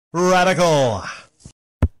Radical.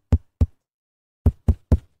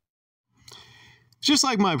 Just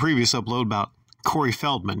like my previous upload about Corey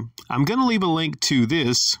Feldman, I'm going to leave a link to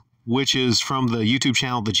this, which is from the YouTube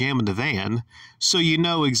channel The Jam in the Van, so you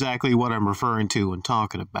know exactly what I'm referring to and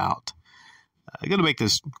talking about. I'm going to make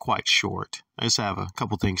this quite short. I just have a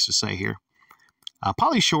couple things to say here.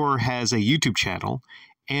 Pauly Shore has a YouTube channel,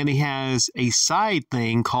 and he has a side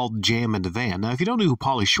thing called Jam in the Van. Now, if you don't know who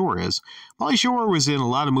Pauly Shore is, Pauly Shore was in a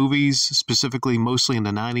lot of movies, specifically mostly in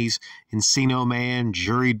the 90s, Encino Man,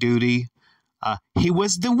 Jury Duty. He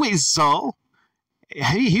was the Weasel.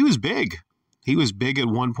 He was big. He was big at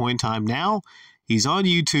one point in time. Now, he's on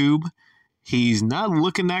YouTube. He's not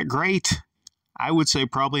looking that great. I would say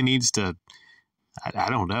probably needs to, I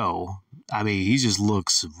don't know. I mean, he just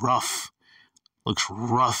looks rough. Looks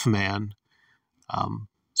rough, man.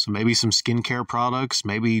 So maybe some skincare products,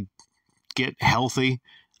 maybe get healthy.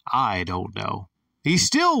 I don't know. He's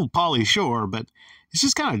still Pauly Shore, but it's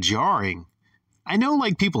just kind of jarring. I know,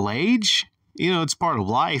 like, people age, you know, it's part of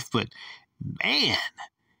life, but man,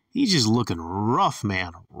 he's just looking rough,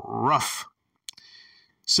 man. Rough.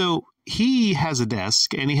 So he has a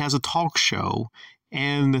desk and he has a talk show,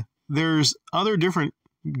 and there's other different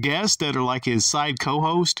guests that are like his side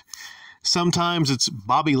co-host. Sometimes it's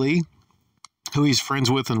Billie, who he's friends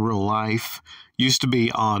with in real life, used to be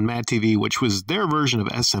on Mad TV, which was their version of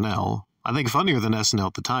SNL. I think funnier than SNL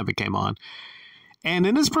at the time it came on. And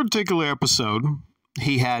in this particular episode,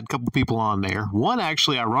 he had a couple people on there. One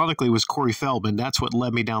actually, ironically, was Corey Feldman. That's what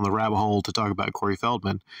led me down the rabbit hole to talk about Corey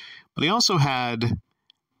Feldman. But he also had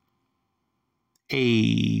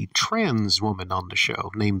a trans woman on the show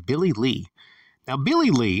named Billie Lee. Now,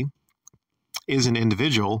 Billie Lee is an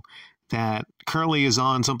individual that currently is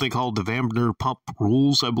on something called the Vanderpump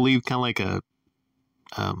Rules, I believe, kind of like a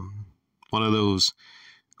one of those,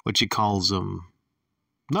 what she calls them,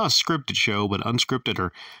 not a scripted show, but unscripted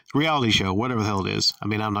or reality show, whatever the hell it is. I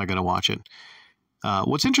mean, I'm not going to watch it.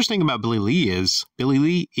 What's interesting about Billie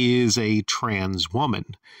Lee is a trans woman,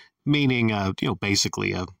 meaning,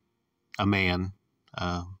 basically a man.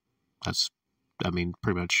 That's, I mean,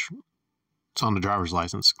 pretty much, it's on the driver's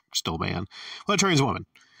license, still a man. Well, a trans woman.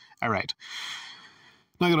 All right.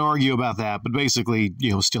 Not going to argue about that, but basically,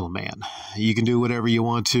 still a man. You can do whatever you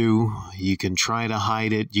want to. You can try to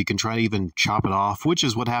hide it. You can try to even chop it off, which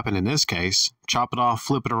is what happened in this case. Chop it off,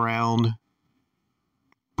 flip it around,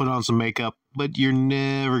 put on some makeup, but you're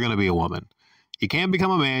never going to be a woman. You can't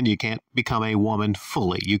become a man. You can't become a woman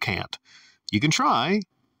fully. You can't. You can try,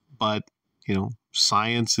 but,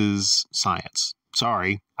 science is science.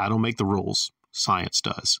 Sorry, I don't make the rules. Science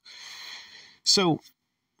does. So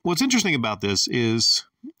what's interesting about this is,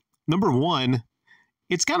 number one,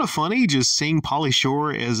 it's kind of funny just seeing Pauly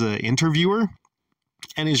Shore as an interviewer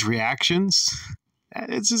and his reactions.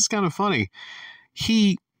 It's just kind of funny.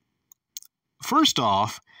 First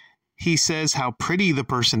off, he says how pretty the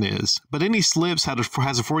person is, but then he slips,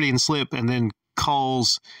 has a Freudian slip, and then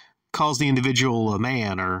calls the individual a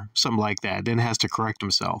man or something like that, then has to correct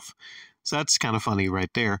himself. So that's kind of funny right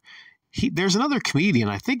there. There's another comedian,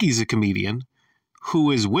 I think he's a comedian,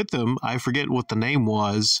 who is with them. I forget what the name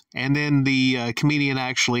was. And then the comedian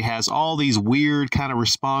actually has all these weird kind of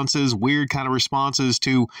responses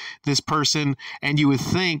to this person. And you would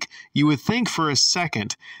think for a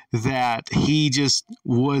second that he just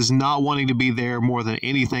was not wanting to be there more than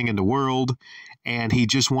anything in the world. And he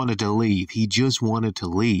just wanted to leave.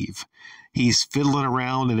 He's fiddling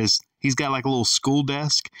around in he's got like a little school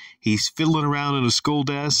desk. He's fiddling around in a school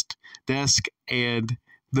desk. And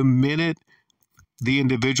the minute the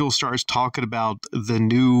individual starts talking about the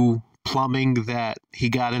new plumbing that he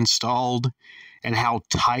got installed and how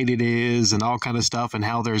tight it is and all kind of stuff, and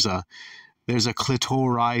how there's a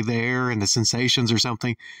clitori there and the sensations or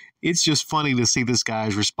something. It's just funny to see this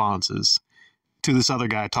guy's responses to this other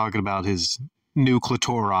guy talking about his new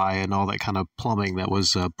clitori and all that kind of plumbing that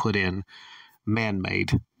was put in,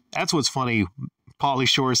 man-made. That's what's funny. Pauly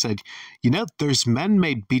Shore said, there's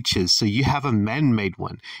man-made beaches, so you have a man-made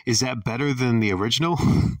one. Is that better than the original?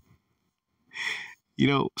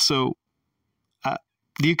 So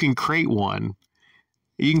you can create one.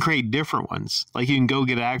 You can create different ones. Like, you can go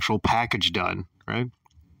get an actual package done, right?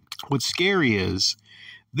 What's scary is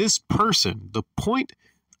this person, the point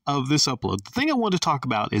of this upload, the thing I want to talk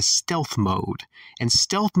about is stealth mode. And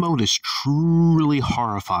stealth mode is truly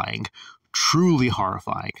horrifying. Truly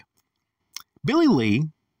horrifying. Billie Lee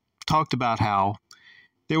talked about how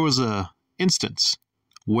there was a instance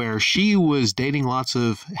where she was dating lots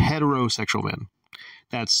of heterosexual men.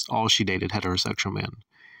 That's all she dated, heterosexual men.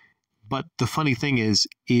 But the funny thing is,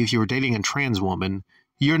 if you were dating a trans woman,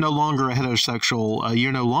 you're no longer a heterosexual.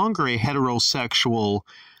 You're no longer a heterosexual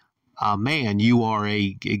man. You are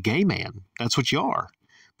a gay man. That's what you are,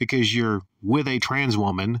 because you're with a trans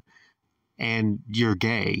woman and you're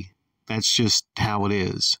gay. That's just how it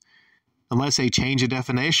is. Unless they change the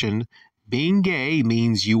definition, being gay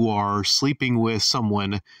means you are sleeping with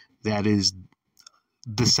someone that is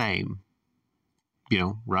the same.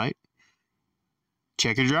 Right?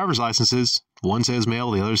 Check your driver's licenses. One says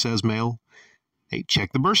male, the other says male. Hey,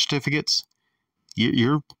 check the birth certificates.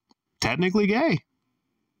 You're technically gay.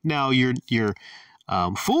 Now you're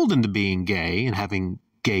fooled into being gay and having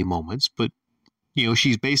gay moments, but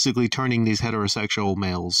she's basically turning these heterosexual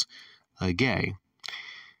males gay.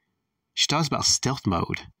 She talks about stealth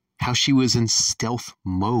mode, how she was in stealth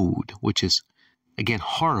mode, which is, again,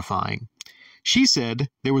 horrifying. She said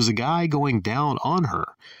there was a guy going down on her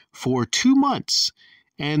for 2 months.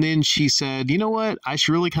 And then she said, you know what? I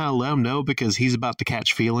should really kind of let him know because he's about to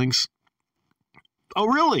catch feelings. Oh,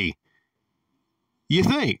 really? You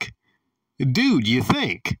think? Dude, you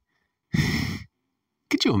think?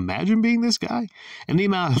 Could you imagine being this guy? And the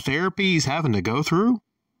amount of therapy he's having to go through?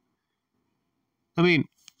 I mean,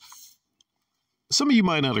 some of you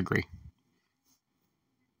might not agree.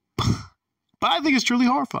 But I think it's truly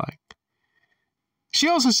horrifying. She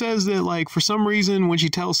also says that, for some reason, when she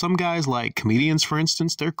tells some guys, comedians, for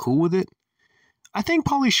instance, they're cool with it. I think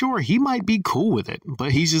Pauly Shore, he might be cool with it,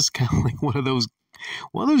 but he's just kind of like one of those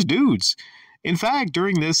dudes. In fact,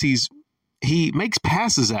 during this, he makes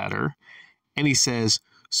passes at her, and he says,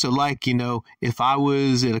 so if I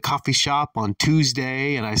was at a coffee shop on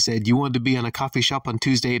Tuesday, and I said, you wanted to be in a coffee shop on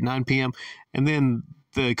Tuesday at 9 p.m., and then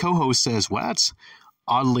the co-host says, well, that's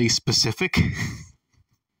oddly specific.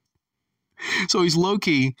 So he's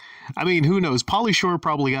low-key. I mean, who knows? Pauly Shore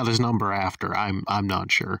probably got his number after. I'm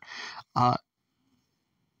not sure.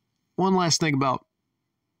 One last thing about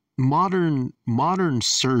modern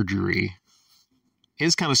surgery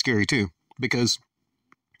is kind of scary too, because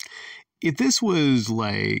if this was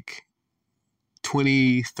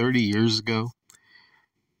 20, 30 years ago,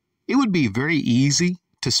 it would be very easy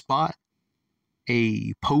to spot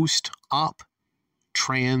a post-op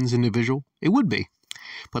trans individual. It would be.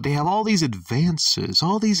 But they have all these advances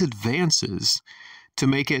to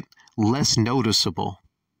make it less noticeable.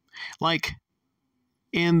 Like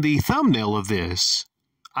in the thumbnail of this,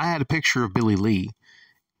 I had a picture of Billie Lee.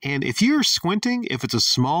 And if you're squinting, if it's a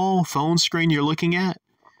small phone screen you're looking at,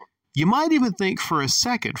 you might even think for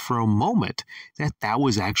a moment, that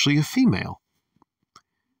was actually a female.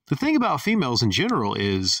 The thing about females in general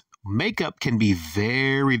is makeup can be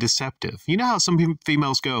very deceptive. You know how some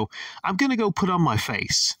females go, I'm going to go put on my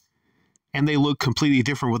face, and they look completely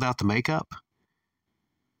different without the makeup?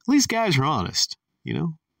 At least guys are honest, At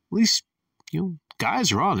least,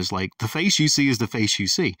 guys are honest. The face you see is the face you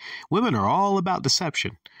see. Women are all about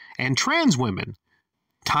deception. And trans women,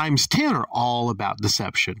 times 10, are all about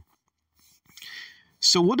deception.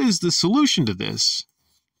 So what is the solution to this?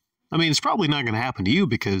 I mean, it's probably not going to happen to you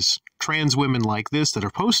because trans women like this that are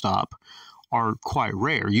post-op are quite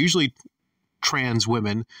rare. Usually trans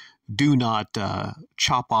women do not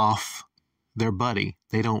chop off their body.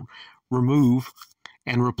 They don't remove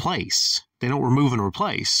and replace.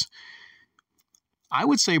 I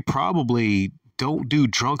would say probably don't do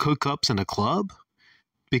drunk hookups in a club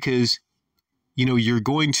because, you're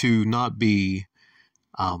going to not be,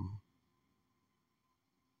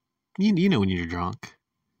 when you're drunk.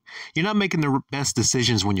 You're not making the best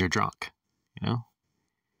decisions when you're drunk,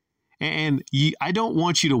 And I don't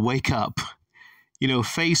want you to wake up,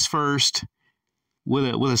 face first with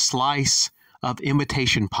a slice of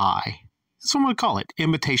imitation pie. That's what I'm going to call it,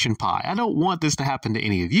 imitation pie. I don't want this to happen to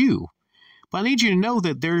any of you, but I need you to know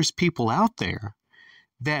that there's people out there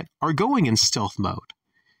that are going in stealth mode.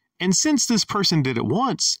 And since this person did it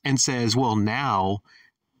once and says, well, now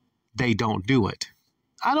they don't do it,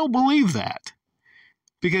 I don't believe that.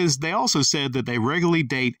 Because they also said that they regularly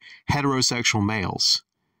date heterosexual males.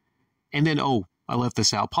 And then, I left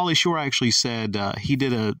this out. Pauly Shore actually said he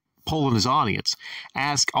did a poll in his audience.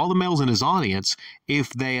 Ask all the males in his audience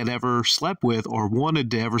if they had ever slept with or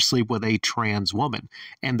wanted to ever sleep with a trans woman.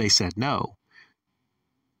 And they said no.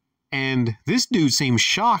 And this dude seemed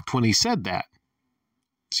shocked when he said that.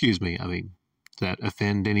 Excuse me. I mean, does that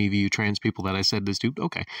offend any of you trans people that I said this dude?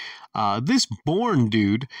 Okay. This born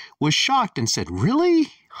dude was shocked and said, really?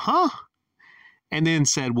 Huh? And then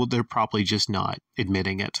said, well, they're probably just not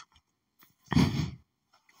admitting it.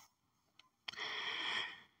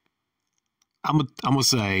 I'm going to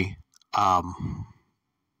say,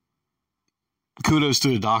 kudos to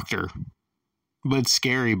the doctor. But it's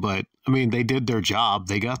scary, but, I mean, they did their job.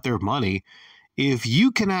 They got their money. if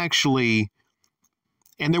you can actually,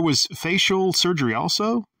 and there was facial surgery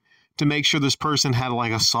also to make sure this person had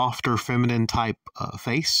like a softer feminine type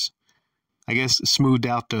face. I guess smoothed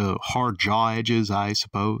out the hard jaw edges, I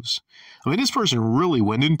suppose. I mean, this person really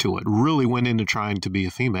went into it, really went into trying to be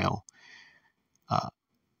a female. I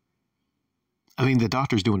mean, the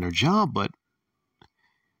doctor's doing their job, but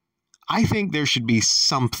I think there should be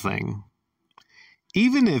something,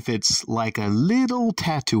 even if it's like a little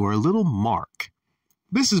tattoo or a little mark.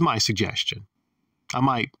 This is my suggestion. I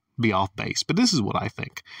might be off base, but this is what I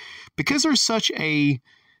think. Because there's such a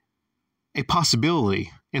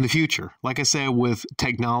possibility in the future, like I said, with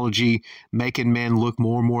technology making men look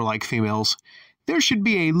more and more like females, there should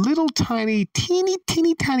be a little tiny, teeny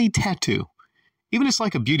tiny tattoo. Even if it's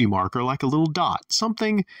like a beauty marker, like a little dot,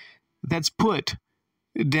 something that's put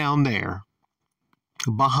down there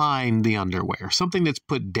behind the underwear, something that's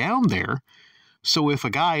put down there. So if a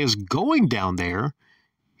guy is going down there,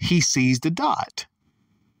 he sees the dot.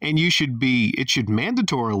 And it should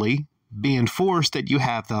mandatorily be enforced that you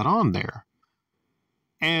have that on there.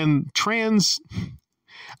 And trans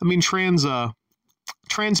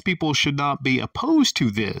people should not be opposed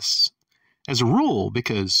to this as a rule,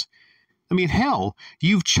 because I mean, hell,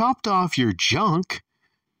 you've chopped off your junk,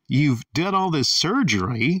 you've done all this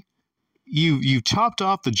surgery, you've chopped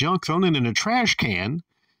off the junk, thrown it in a trash can.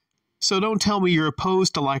 So don't tell me you're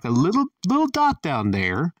opposed to like a little dot down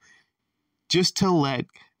there, just to let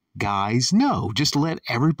guys know, just let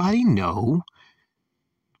everybody know,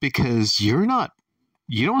 because you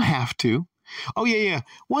don't have to. Oh yeah.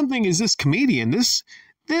 One thing is, this comedian, this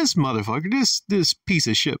motherfucker, this piece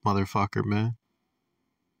of shit motherfucker, man.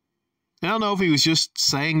 I don't know if he was just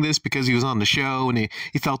saying this because he was on the show and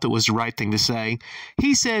he felt it was the right thing to say.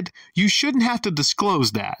 He said, you shouldn't have to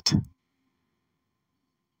disclose that.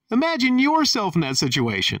 Imagine yourself in that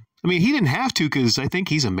situation. I mean, he didn't have to because I think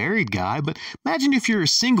he's a married guy, but imagine if you're a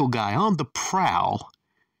single guy on the prowl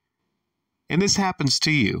and this happens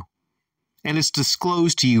to you and it's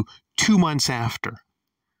disclosed to you 2 months after.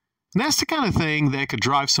 And that's the kind of thing that could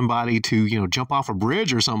drive somebody to, jump off a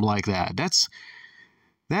bridge or something like that.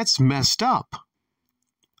 That's messed up.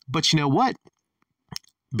 But you know what?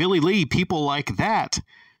 Billie Lee, people like that,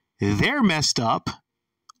 they're messed up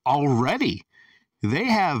already. They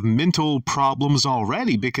have mental problems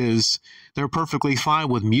already because they're perfectly fine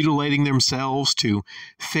with mutilating themselves to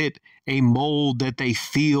fit a mold that they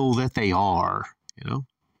feel that they are,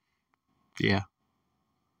 Yeah.